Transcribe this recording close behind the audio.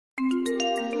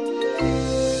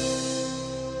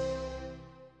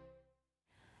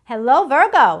Hello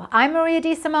Virgo, I'm Maria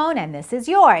DeSimone and this is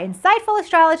your Insightful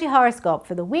Astrology Horoscope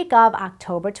for the week of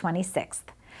October 26th.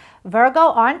 Virgo,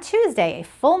 on Tuesday, a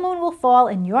full moon will fall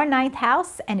in your 9th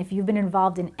house, and if you've been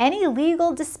involved in any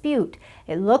legal dispute,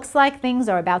 it looks like things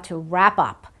are about to wrap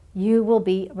up. You will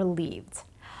be relieved.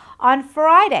 On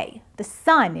Friday, the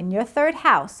sun in your 3rd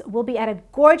house will be at a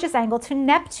gorgeous angle to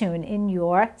Neptune in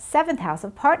your 7th house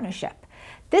of partnership.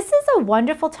 This is a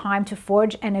wonderful time to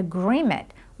forge an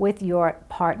agreement with your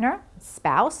partner,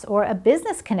 spouse, or a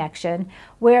business connection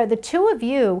where the two of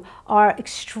you are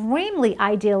extremely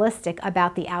idealistic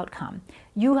about the outcome.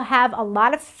 You have a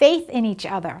lot of faith in each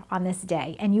other on this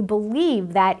day, and you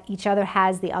believe that each other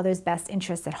has the other's best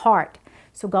interests at heart.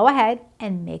 So go ahead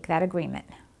and make that agreement.